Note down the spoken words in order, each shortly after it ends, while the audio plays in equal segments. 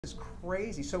It's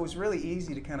crazy. So it was really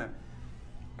easy to kind of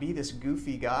be this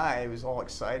goofy guy who was all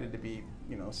excited to be,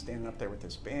 you know, standing up there with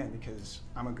this band, because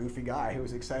I'm a goofy guy who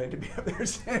was excited to be up there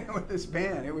standing with this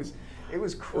band. It was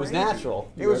crazy. It was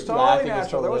natural. It was totally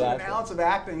natural. There wasn't an ounce of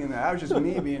acting in that. That was just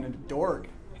me being a dork.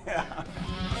 Yeah.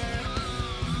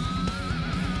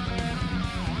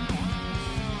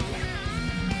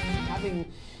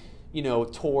 Having, you know,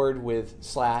 toured with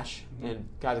Slash and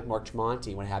guys like Mark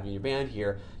Tremonti, what have you in your band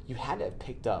here, you had to have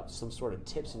picked up some sort of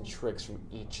tips and tricks from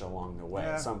each along the way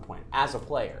at some point as a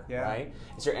player, right?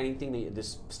 Is there anything that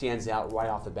just stands out right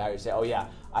off the bat? You say, oh yeah,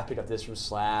 I picked up this from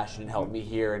Slash and it helped me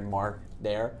here and Mark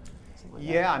there? Like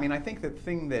I mean, I think the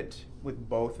thing that with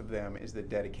both of them is the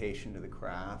dedication to the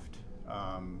craft.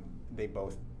 They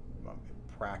both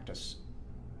practice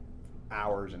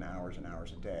hours and hours and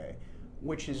hours a day,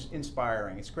 which is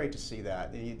inspiring. It's great to see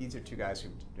that. These are two guys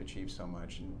who've achieved so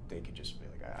much, and they could just be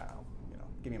like, you know,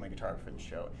 give me my guitar for the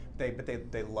show. But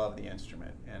they love the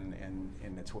instrument,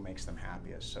 and it's what makes them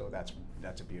happiest. So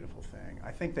that's a beautiful thing.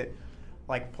 I think that,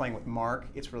 like playing with Mark,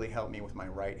 it's really helped me with my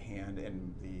right hand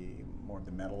and the more of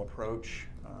the metal approach,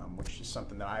 which is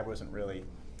something that I wasn't really,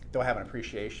 though I have an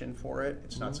appreciation for it,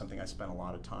 it's not something I spent a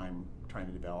lot of time trying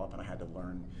to develop, and I had to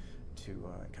learn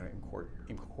to kind of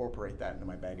incorporate that into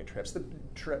my bag of tricks,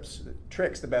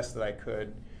 the best that I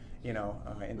could, you know,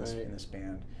 in this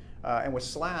band. And with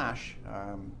Slash,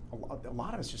 a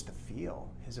lot of it's just the feel,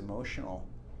 his emotional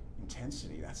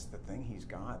intensity. That's the thing he's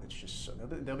got. That's just so.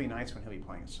 There'll be nights when he'll be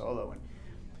playing a solo, and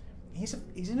he's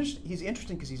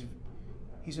interesting because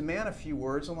he's a man of few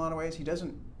words in a lot of ways. He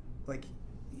doesn't like.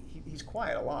 He's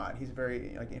quiet a lot. He's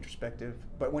very like introspective,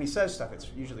 but when he says stuff, it's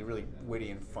usually really witty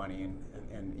and funny,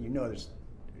 and you know there's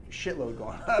a shitload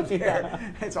going on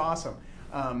there. It's awesome.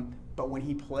 But when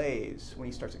he plays, when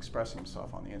he starts expressing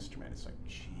himself on the instrument, it's like,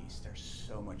 geez, there's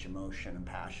so much emotion and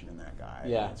passion in that guy.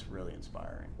 Yeah, it's really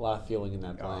inspiring. A lot of feeling in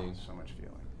that playing. So much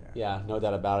feeling. Yeah, no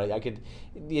doubt about it.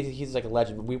 He's like a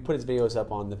legend. We put his videos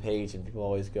up on the page, and people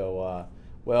always go,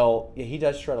 well, yeah, he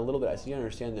does shred a little bit. I see. You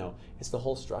understand, though. It's the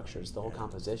whole structure. It's the whole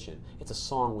composition. It's a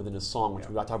song within a song, which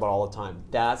we talk about all the time.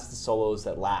 That's the solos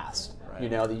that last. You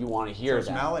know, that you want to hear.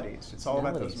 Those melodies. It's all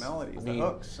about those melodies, I mean, the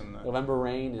hooks, and the November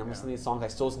Rain, and some of these songs I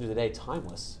still listen to today.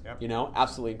 Timeless. You know,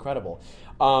 absolutely incredible.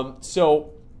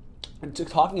 So,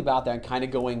 talking about that and kind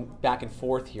of going back and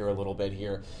forth here a little bit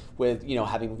here, with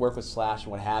having worked with Slash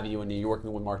and what have you, and you're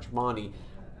working with Mark Tremonti,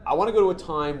 I want to go to a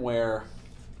time where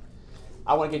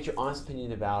I want to get your honest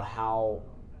opinion about how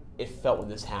it felt when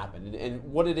this happened. And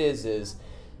what it is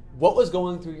what was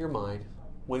going through your mind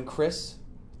when Chris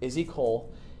𝙏𝙖𝙡𝙀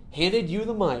handed you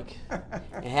the mic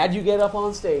and had you get up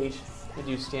on stage and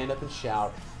you stand up and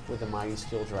shout with the Mighty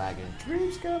Steel Dragon.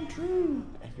 Dreams come true.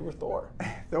 And you were Thor.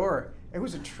 Thor. It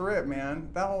was a trip, man.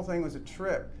 That whole thing was a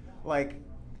trip. Like,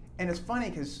 and it's funny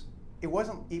because it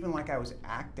wasn't even like I was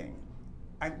acting.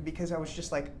 Because I was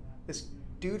just like this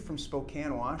dude from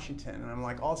Spokane, Washington, and I'm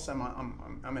like, all of a sudden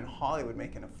I'm in Hollywood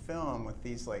making a film with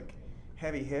these like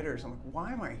heavy hitters. I'm like,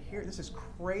 why am I here? This is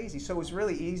crazy. So it was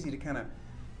really easy to kind of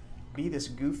be this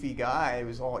goofy guy who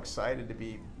was all excited to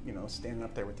be, you know, standing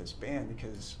up there with this band,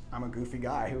 because I'm a goofy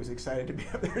guy who was excited to be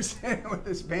up there standing with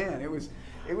this band. It was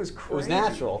crazy. It was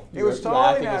natural. It was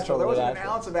totally natural. There wasn't an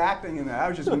ounce of acting in that. That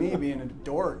was just me being a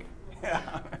dork.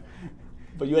 Yeah.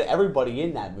 But you had everybody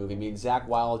in that movie. I mean, Zakk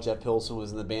Wylde, Jeff Pilson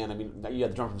was in the band. I mean, you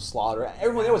had the drummer from Slaughter.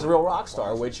 Everyone there was a real rock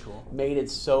star, which made it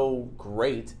so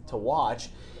great to watch.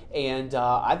 And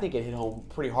I think it hit home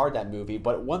pretty hard, that movie.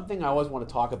 But one thing I always want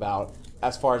to talk about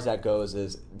as far as that goes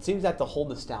is it seems that the whole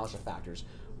nostalgia factor's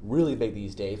really big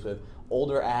these days, with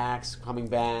older acts coming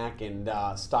back and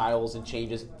styles and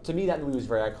changes. To me, that movie was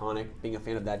very iconic, being a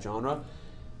fan of that genre.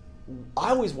 I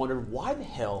always wondered, why the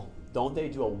hell don't they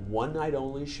do a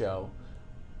one-night-only show?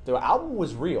 The album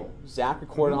was real. Zakk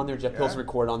recorded on there, Jeff Pilson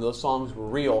recorded on. Those songs were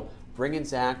real. Bring in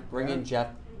Zakk, bring in Jeff,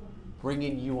 bring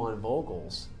in you on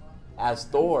vocals as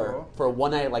Thor for a one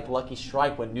night, like Lucky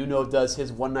Strike, when Nuno does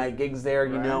his one night gigs there,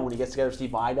 you know, when he gets together, Steve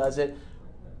Vai does it.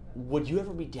 Would you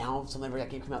ever be down for something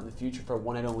like that come out in the future for a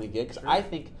one night only gig? Because I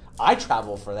think I'd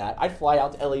travel for that. I'd fly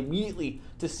out to LA immediately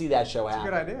to see that show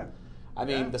happen. That's a good idea. I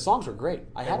mean, the songs were great.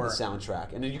 I had the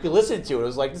soundtrack, and you could listen to it. It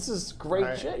was like, this is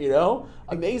great shit, you know?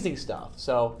 Amazing stuff.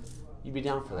 So, you'd be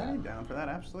down for that. I'd be down for that,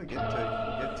 absolutely. Get the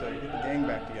gang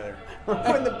back together. We're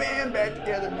putting the band back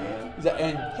together, man.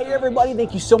 And hey, everybody,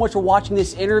 thank you so much for watching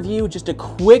this interview. Just a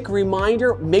quick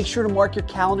reminder, make sure to mark your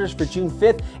calendars for June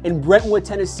 5th in Brentwood,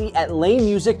 Tennessee at Lane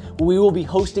Music, where we will be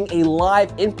hosting a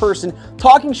live, in-person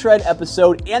Talking Shred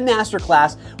episode and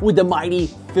masterclass with the mighty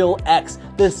Phil X,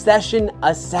 the session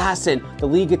assassin, the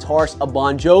lead guitarist of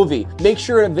Bon Jovi. Make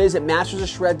sure to visit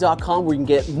Mastersofshred.com where you can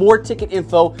get more ticket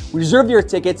info, reserve your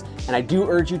tickets, and I do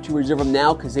urge you to reserve them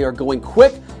now because they are going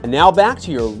quick. And now back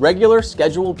to your regular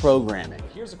scheduled programming.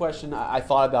 Here's a question I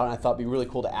thought about, and I thought it'd be really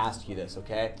cool to ask you this,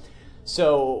 okay?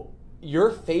 So, your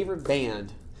favorite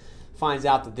band finds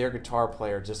out that their guitar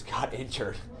player just got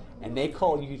injured, and they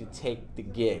call you to take the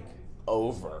gig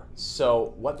over.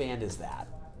 So, what band is that?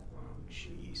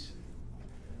 Jeez.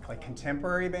 Like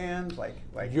contemporary band? Like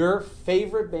your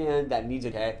favorite band that needs it,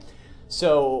 okay?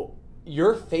 So,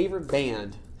 your favorite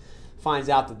band finds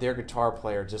out that their guitar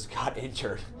player just got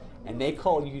injured, and they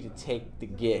call you to take the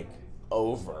gig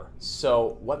over.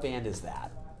 So, what band is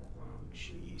that?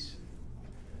 Jeez.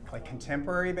 Like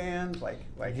contemporary band? Like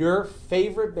your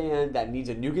favorite band that needs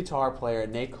a new guitar player,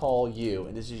 and they call you,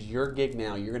 and this is your gig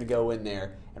now. You're going to go in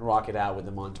there and rock it out with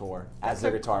them on tour as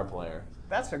their guitar player.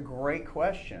 That's a great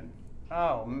question.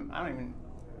 Oh, I don't even.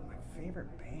 My favorite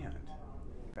band.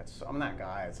 I'm that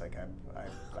guy. It's like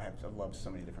I love so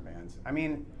many different bands. I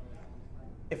mean,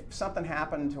 if something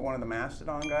happened to one of the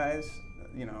Mastodon guys,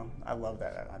 you know, I love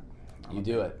that. I'm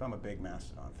a big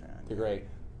Mastodon fan. You're great.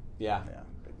 Yeah. Yeah.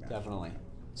 Big Mastodon. Definitely.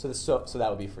 So that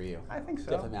would be for you. I think so.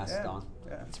 Definitely Mastodon.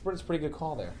 Yeah. It's a pretty good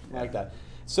call there. I like that.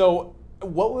 So,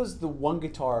 what was the one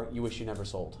guitar you wish you never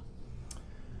sold?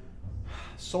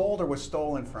 Sold or was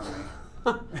stolen from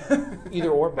me? Either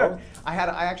or, both. I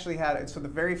actually had it. So the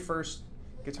very first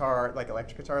guitar, like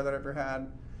electric guitar that I ever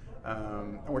had,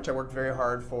 which I worked very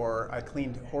hard for. I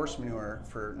cleaned horse manure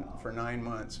for 9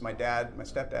 months. My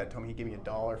stepdad told me he'd give me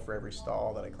 $1 for every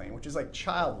stall that I cleaned, which is like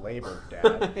child labor,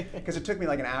 Dad, because it took me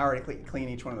like an hour to clean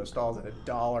each one of those stalls at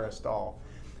 $1 a stall.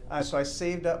 So I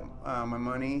saved up my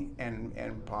money and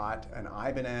bought an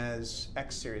Ibanez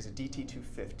X series, a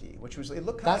DT250, which was it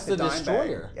looked kind of like the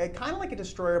Destroyer. Kind of like a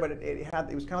Destroyer, but it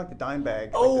was kind of like the dime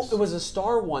bag. Oh, like it was a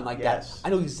star one like Yes. that.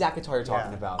 I know the exact guitar you're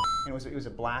talking about. And it was a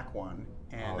black one,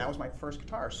 and that was my first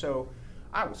guitar. So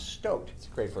I was stoked. It's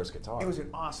a great first guitar. It was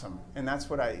awesome, and that's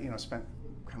what I spent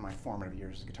kind of my formative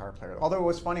years as a guitar player. Although it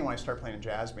was funny when I started playing in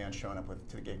jazz band, showing up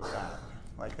to the gig with that.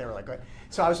 Like they were like,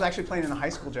 so I was actually playing in a high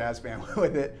school jazz band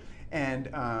with it, and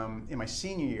in my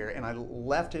senior year, and I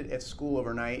left it at school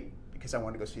overnight because I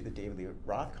wanted to go see the David Lee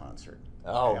Roth concert.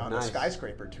 On the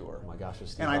Skyscraper tour. Oh my gosh, with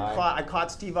Steve and I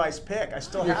caught Steve Vai's pick. I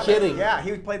still You're have kidding. it. Yeah,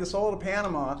 he played the solo to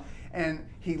Panama, and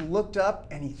he looked up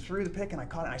and he threw the pick, and I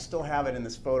caught it. And I still have it in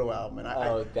this photo album. And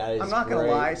that is I'm not gonna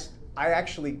great.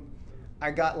 lie, I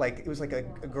got like, it was like a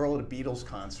girl at a Beatles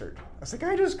concert. I was like,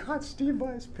 I just caught Steve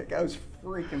Vai's pick. I was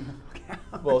freaking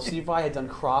out. Well, Steve Vai had done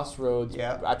Crossroads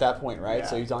at that point, right? Yeah.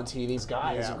 So he's on TV. This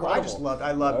guy is incredible. Well,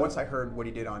 I loved once I heard what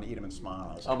he did on Eat 'Em and Smile.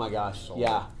 I was Oh my gosh, sold.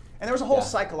 yeah. And there was a whole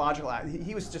psychological.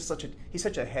 He was just he's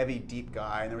such a heavy, deep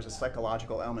guy, and there was a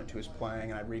psychological element to his playing.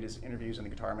 And I'd read his interviews in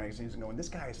the guitar magazines and going, this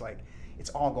guy is like, it's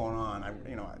all going on.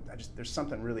 There's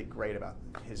something really great about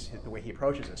the way he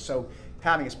approaches it. So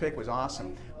having his pick was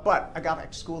awesome. But I got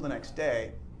back to school the next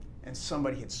day, and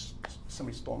somebody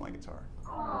stole my guitar.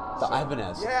 The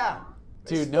Ibanez. Yeah.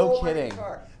 They Dude, no stole my kidding.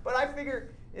 guitar. But I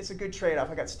figure it's a good trade-off.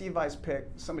 I got Steve Vai's pick.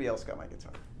 Somebody else got my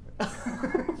guitar.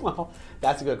 Well,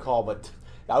 that's a good call, but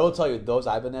I will tell you, those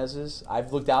Ibanezes,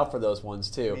 I've looked out for those ones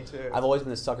too. Me too. I've always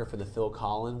been a sucker for the Phil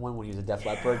Collins one when he was a Def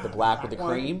Leppard, the black with the That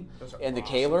one. cream, Those are and the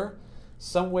awesome. Kaler.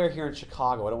 Somewhere here in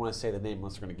Chicago, I don't want to say the name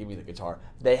unless they're going to give me the guitar.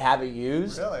 They have it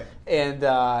used, Really? and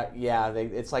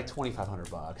it's like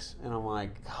 $2,500. And I'm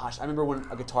like, gosh, I remember when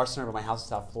a Guitar Center by my house in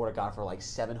South Florida got it for like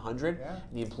 $700, and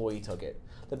the employee took it.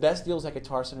 The best deals that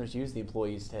Guitar Centers use, the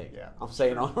employees take. Yeah. I'm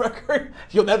saying on record,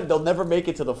 they'll never make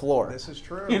it to the floor. This is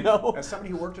true. You know? As somebody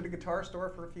who worked at a guitar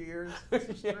store for a few years, this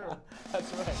is true.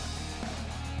 That's right.